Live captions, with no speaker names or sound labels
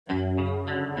Hello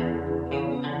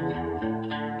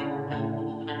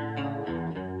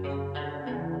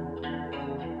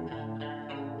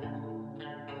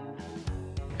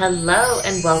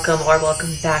and welcome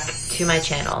back to my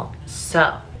channel.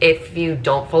 So if you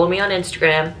don't follow me on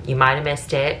Instagram, you might have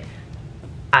missed it.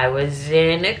 I was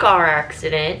in a car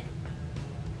accident.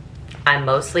 I'm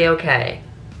mostly okay.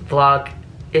 Vlog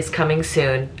is coming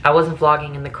soon. I wasn't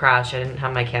vlogging in the crash, I didn't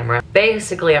have my camera.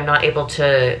 Basically, I'm not able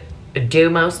to do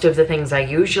most of the things I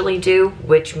usually do,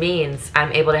 which means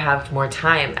I'm able to have more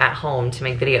time at home to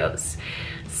make videos.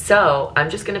 So I'm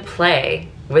just gonna play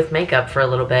with makeup for a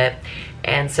little bit.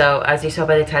 And so, as you saw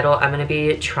by the title, I'm gonna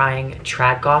be trying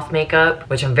TRAD GOTH makeup,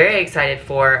 which I'm very excited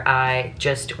for. I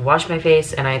just washed my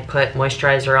face and I put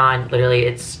moisturizer on. Literally,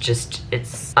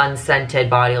 it's unscented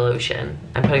body lotion.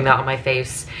 I'm putting that on my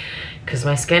face because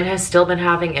my skin has still been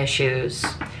having issues.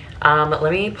 Let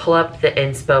me pull up the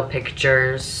inspo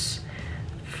pictures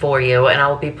for you and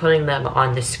I'll be putting them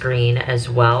on the screen as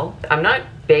well. I'm not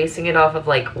basing it off of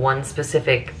like one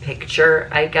specific picture,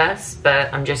 I guess,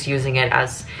 but I'm just using it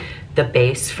as the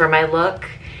base for my look,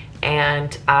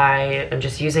 and I am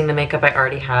just using the makeup I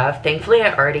already have. Thankfully,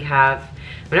 I already have,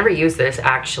 I've never used this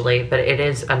actually, but it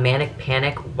is a Manic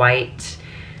Panic white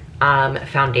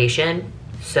foundation.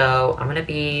 So I'm gonna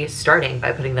be starting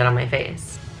by putting that on my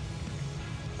face.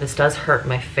 This does hurt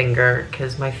my finger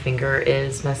because my finger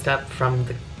is messed up from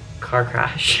the car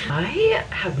crash. I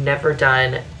have never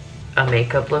done a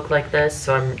makeup look like this,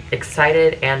 so I'm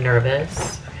excited and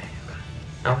nervous.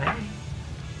 Okay.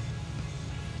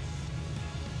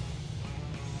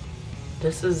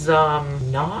 This is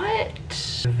not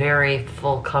very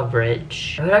full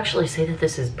coverage. I would actually say that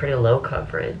this is pretty low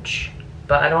coverage,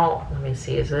 but let me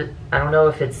see, I don't know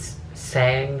if it's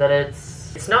saying that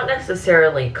it's not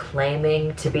necessarily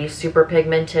claiming to be super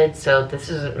pigmented, so this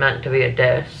isn't meant to be a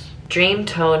diss. Dream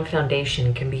Tone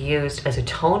Foundation can be used as a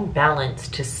tone balance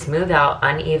to smooth out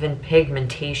uneven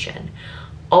pigmentation.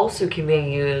 Also can be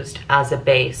used as a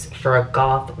base for a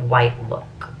goth white look.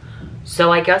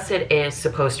 So I guess it is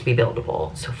supposed to be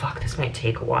buildable. So fuck, this might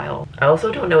take a while. I also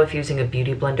don't know if using a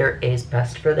beauty blender is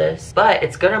best for this, but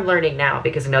it's good I'm learning now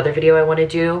because another video I want to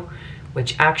do,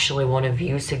 which actually one of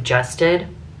you suggested,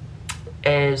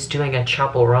 is doing a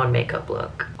chaperone makeup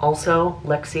look. Also,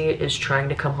 Lexi is trying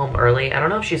to come home early. I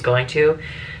don't know if she's going to,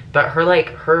 but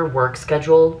her work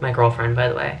schedule, my girlfriend, by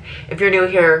the way. If you're new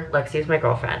here, Lexi is my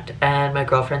girlfriend, and my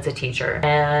girlfriend's a teacher.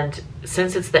 And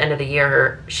since it's the end of the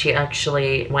year, she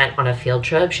actually went on a field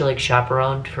trip. She like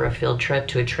chaperoned for a field trip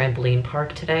to a trampoline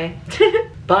park today.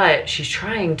 But she's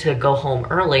trying to go home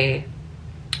early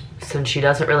since she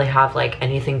doesn't really have like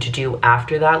anything to do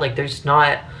after that. Like there's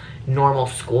not normal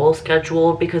school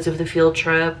schedule because of the field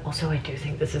trip. Also, I do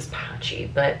think this is patchy,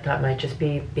 but that might just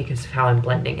be because of how I'm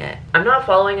blending it. I'm not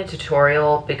following a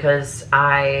tutorial because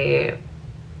I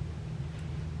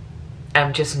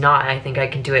think I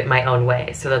can do it my own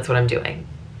way, so that's what I'm doing.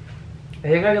 I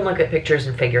think I can look at pictures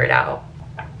and figure it out.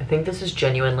 I think this is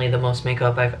genuinely the most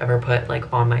makeup I've ever put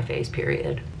like on my face,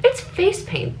 period. It's face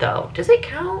paint though. Does it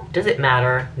count? Does it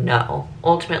matter? No.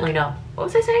 Ultimately, no. What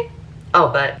was I saying? Oh,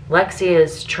 but Lexi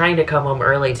is trying to come home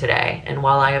early today, and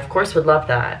while I of course would love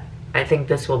that, I think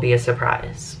this will be a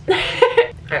surprise.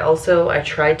 I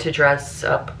tried to dress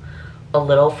up a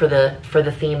little for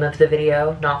the theme of the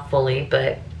video, not fully,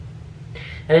 but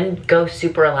I didn't go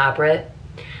super elaborate.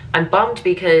 I'm bummed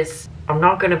because I'm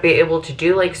not gonna be able to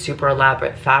do like super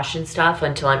elaborate fashion stuff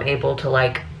until I'm able to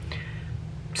like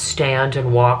stand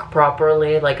and walk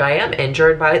properly. Like I am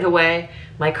injured, by the way.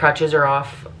 My crutches are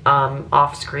off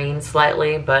screen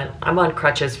slightly, but I'm on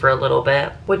crutches for a little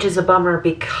bit, which is a bummer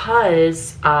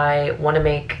because I want to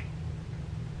make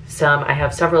I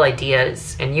have several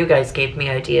ideas, and you guys gave me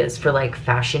ideas for like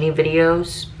fashion-y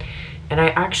videos, and I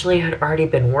actually had already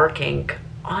been working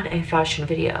on a fashion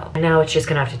video, and now it's just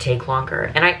gonna have to take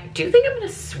longer. And I do think I'm gonna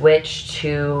switch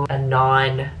to a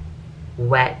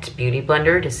non-wet beauty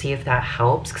blender to see if that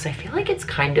helps, because I feel like it's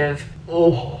kind of,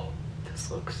 oh, this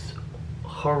looks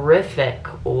horrific.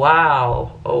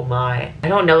 Wow. Oh my. I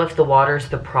don't know if the water's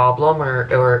the problem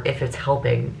or if it's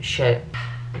helping. Shit.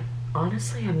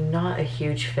 Honestly, I'm not a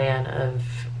huge fan of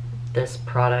this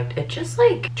product. It just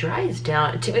like dries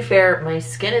down. To be fair, my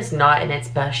skin is not in its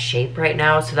best shape right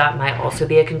now, so that might also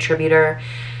be a contributor,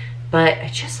 but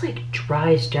it just like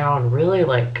dries down really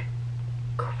like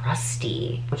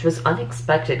crusty, which was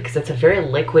unexpected because it's a very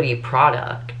liquidy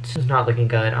product. This is not looking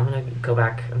good. I'm gonna go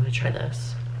back. I'm gonna try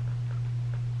this.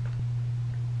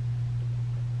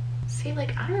 See,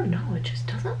 like, I don't know, it just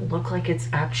doesn't look like it's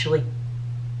actually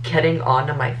getting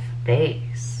onto my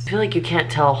face. I feel like you can't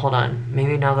tell. Hold on,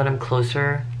 maybe now that I'm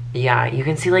closer, Yeah, you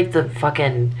can see like the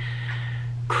fucking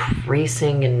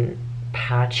creasing and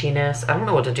patchiness. I don't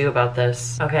know what to do about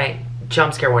this. Okay,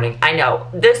 jump scare warning. I know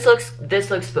this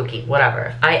looks spooky.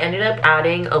 Whatever. I ended up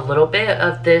adding a little bit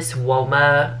of this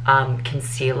Woma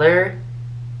concealer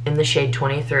in the shade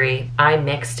 23. I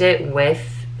mixed it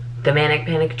with the Manic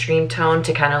Panic Dream tone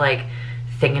to kind of like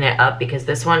thicken it up, because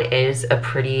this one is a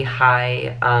pretty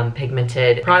high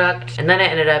pigmented product. And then I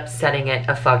ended up setting it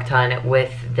a fuck ton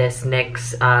with this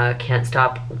NYX Can't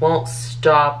Stop Won't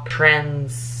Stop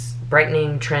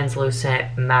Brightening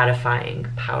Translucent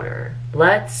Mattifying Powder.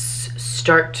 Let's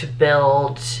start to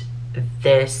build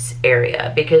this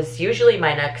area, because usually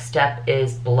my next step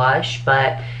is blush,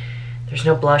 but there's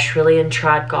no blush really in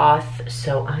Trad Goth,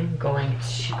 so I'm going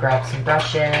to grab some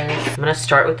brushes. I'm gonna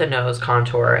start with the nose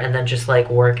contour and then just like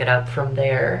work it up from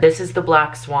there. This is the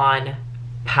Black Swan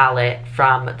palette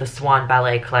from the Swan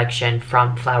Ballet collection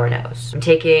from Flower Nose. I'm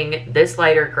taking this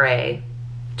lighter gray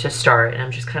to start, and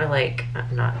I'm just kind of like,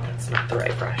 that's not the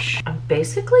right brush. I'm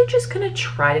basically just gonna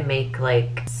try to make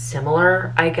like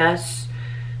similar, I guess,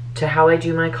 to how I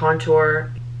do my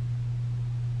contour.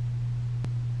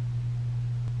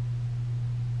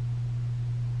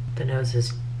 The nose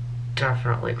is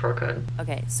definitely crooked.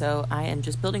 Okay, so I am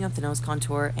just building up the nose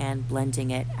contour and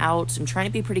blending it out. I'm trying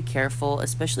to be pretty careful,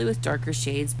 especially with darker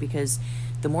shades, because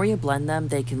the more you blend them,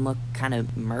 they can look kind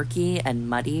of murky and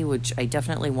muddy, which I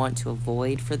definitely want to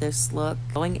avoid for this look.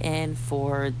 Going in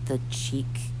for the cheek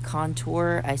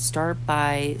contour, I start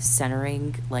by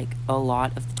centering like a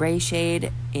lot of the gray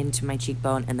shade into my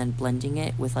cheekbone and then blending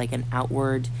it with like an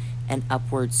outward and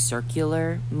upward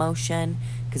circular motion,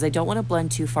 because I don't want to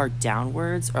blend too far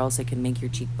downwards or else it can make your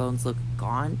cheekbones look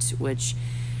gaunt, which,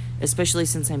 especially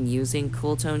since I'm using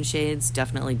cool tone shades,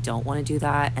 definitely don't want to do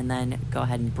that. And then go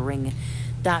ahead and bring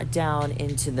that down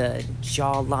into the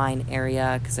jawline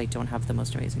area, because I don't have the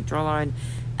most amazing jawline.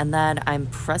 And then I'm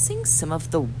pressing some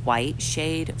of the white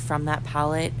shade from that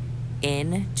palette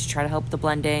in to try to help the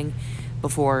blending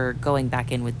before going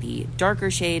back in with the darker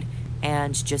shade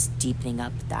and just deepening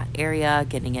up that area,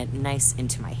 getting it nice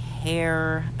into my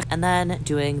hair. And then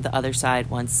doing the other side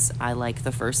once I like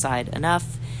the first side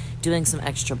enough, doing some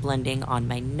extra blending on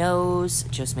my nose,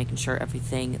 just making sure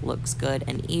everything looks good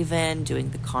and even,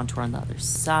 doing the contour on the other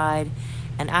side,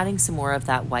 and adding some more of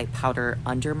that white powder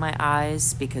under my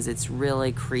eyes because it's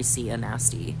really creasy and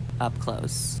nasty up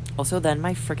close. Also, then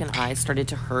my freaking eyes started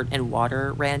to hurt and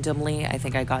water randomly. I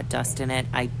think I got dust in it.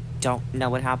 I don't know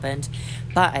what happened,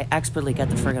 but I expertly get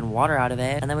the friggin' water out of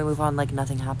it, and then we move on like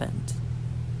nothing happened.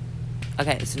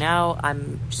 Okay, so now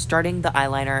I'm starting the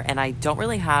eyeliner, and I don't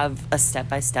really have a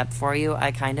step-by-step for you.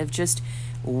 I kind of just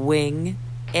wing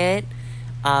it.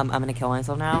 I'm gonna kill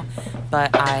myself now,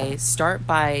 but I start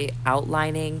by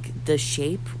outlining the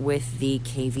shape with the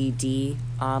KVD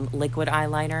liquid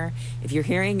eyeliner. If you're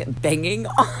hearing banging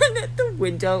on the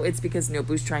window, it's because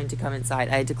Nobu's trying to come inside.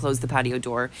 I had to close the patio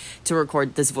door to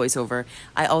record this voiceover.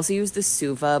 I also use the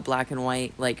Suva black and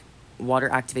white, like, water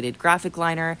activated graphic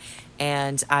liner,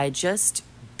 and I just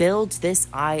build this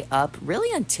eye up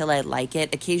really until I like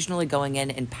it, occasionally going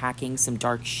in and packing some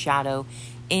dark shadow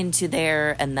into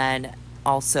there, and then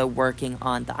also working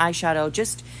on the eyeshadow,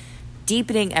 just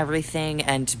deepening everything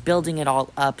and building it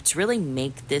all up to really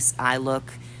make this eye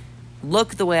look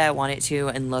the way I want it to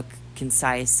and look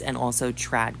concise and also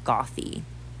trad gothy.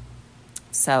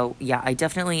 So yeah, I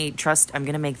definitely trust I'm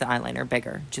gonna make the eyeliner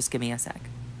bigger. Just give me a sec.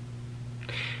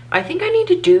 I think I need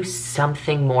to do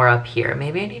something more up here.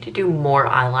 Maybe I need to do more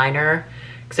eyeliner,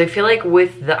 because I feel like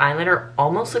with the eyeliner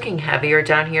almost looking heavier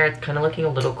down here, it's kind of looking a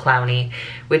little clowny,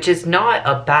 which is not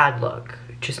a bad look,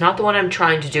 just not the one I'm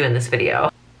trying to do in this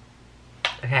video.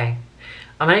 Okay,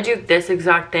 I'm gonna do this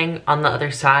exact thing on the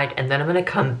other side, and then I'm gonna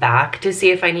come back to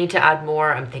see if I need to add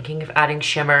more. I'm thinking of adding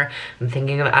shimmer, I'm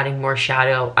thinking of adding more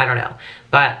shadow, I don't know.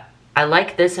 But I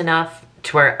like this enough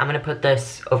to where I'm gonna put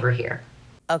this over here.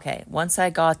 Okay, once I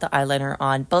got the eyeliner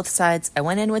on both sides, I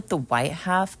went in with the white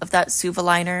half of that Suva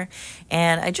liner,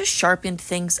 and I just sharpened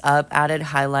things up, added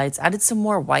highlights, added some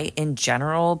more white in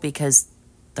general because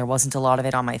there wasn't a lot of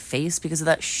it on my face because of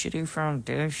that shitty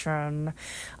foundation.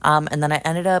 And then I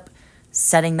ended up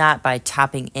setting that by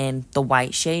tapping in the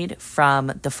white shade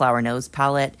from the Flower Nose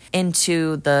palette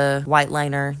into the white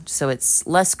liner so it's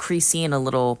less creasy and a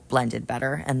little blended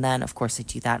better. And then of course I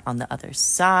do that on the other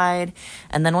side.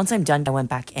 And then once I'm done, I went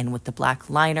back in with the black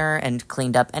liner and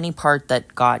cleaned up any part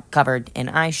that got covered in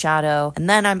eyeshadow. And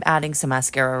then I'm adding some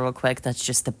mascara real quick. That's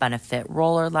just the Benefit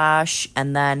Roller Lash.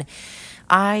 And then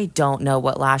I don't know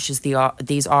what lashes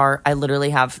these are. I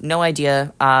literally have no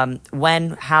idea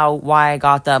when, how, why I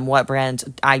got them, what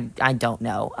brand. I don't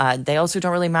know. They also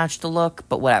don't really match the look,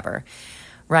 but whatever.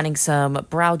 Running some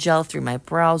brow gel through my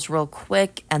brows real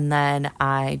quick, and then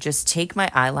I just take my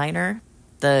eyeliner,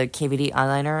 the KVD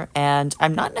eyeliner, and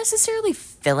I'm not necessarily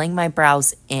filling my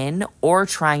brows in or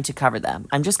trying to cover them.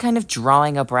 I'm just kind of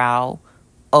drawing a brow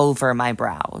over my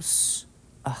brows.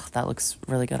 Oh, that looks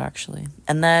really good, actually.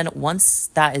 And then once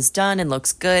that is done and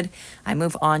looks good, I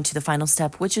move on to the final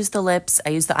step, which is the lips. I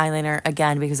use the eyeliner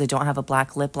again because I don't have a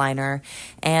black lip liner.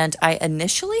 And I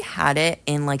initially had it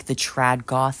in like the Trad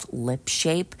Goth lip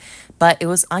shape, but it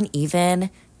was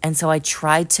uneven. And so I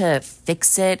tried to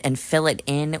fix it and fill it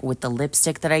in with the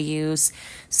lipstick that I use.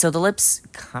 So the lips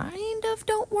kind of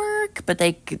don't work, but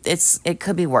it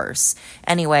could be worse.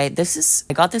 Anyway,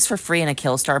 I got this for free in a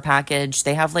Killstar package.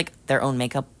 They have like their own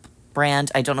makeup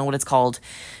brand. I don't know what it's called.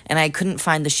 And I couldn't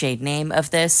find the shade name of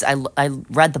this. I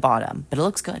read the bottom, but it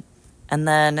looks good. And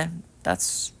then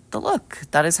that's the look.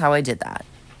 That is how I did that.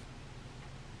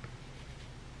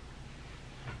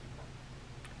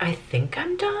 I think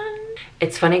I'm done.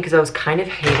 It's funny because I was kind of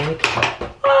hating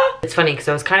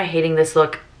this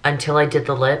look until I did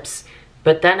the lips,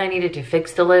 but then I needed to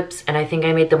fix the lips and I think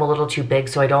I made them a little too big,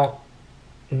 so I don't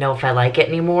know if I like it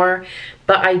anymore.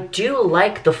 But I do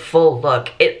like the full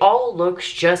look. It all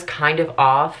looks just kind of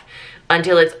off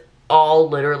until it's all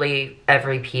literally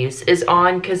every piece is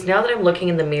on, because now that I'm looking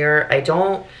in the mirror, I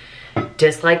don't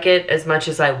dislike it as much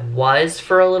as I was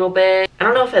for a little bit. I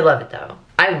don't know if I love it though.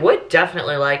 I would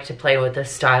definitely like to play with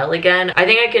this style again. I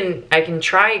think I can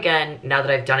try again now that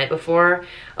I've done it before.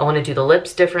 I want to do the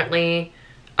lips differently.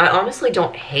 I honestly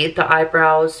don't hate the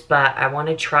eyebrows, but I want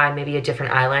to try maybe a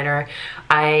different eyeliner.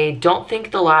 I don't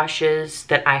think the lashes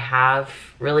that I have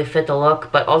really fit the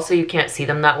look, but also you can't see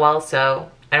them that well, so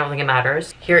I don't think it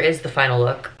matters. Here is the final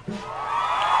look.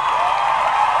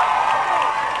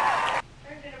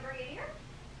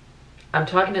 I'm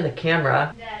talking to the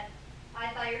camera.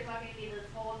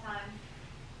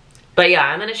 But yeah,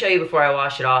 I'm gonna show you before I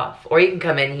wash it off. Or you can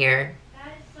come in here.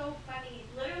 That is so funny.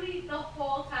 Literally the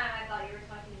whole time I thought you were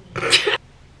talking to me.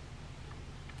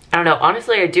 I don't know.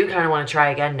 Honestly, I do kind of want to try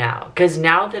again now. Because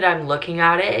now that I'm looking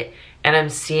at it and I'm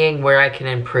seeing where I can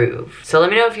improve. So let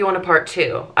me know if you want a part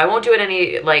 2. I won't do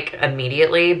it like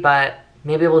immediately, but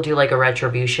maybe we'll do like a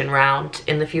retribution round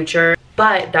in the future.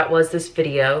 But that was this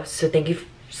video. So thank you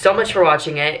so much for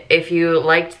watching it. If you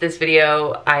liked this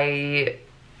video, I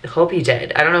hope you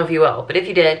did. I don't know if you will, but if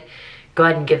you did, go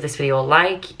ahead and give this video a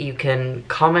like. You can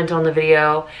comment on the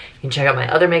video. You can check out my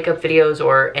other makeup videos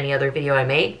or any other video I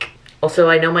make. Also,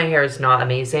 I know my hair is not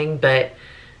amazing, but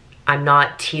I'm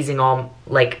not teasing all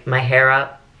like my hair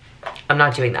up. I'm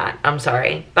not doing that. I'm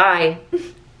sorry. Bye.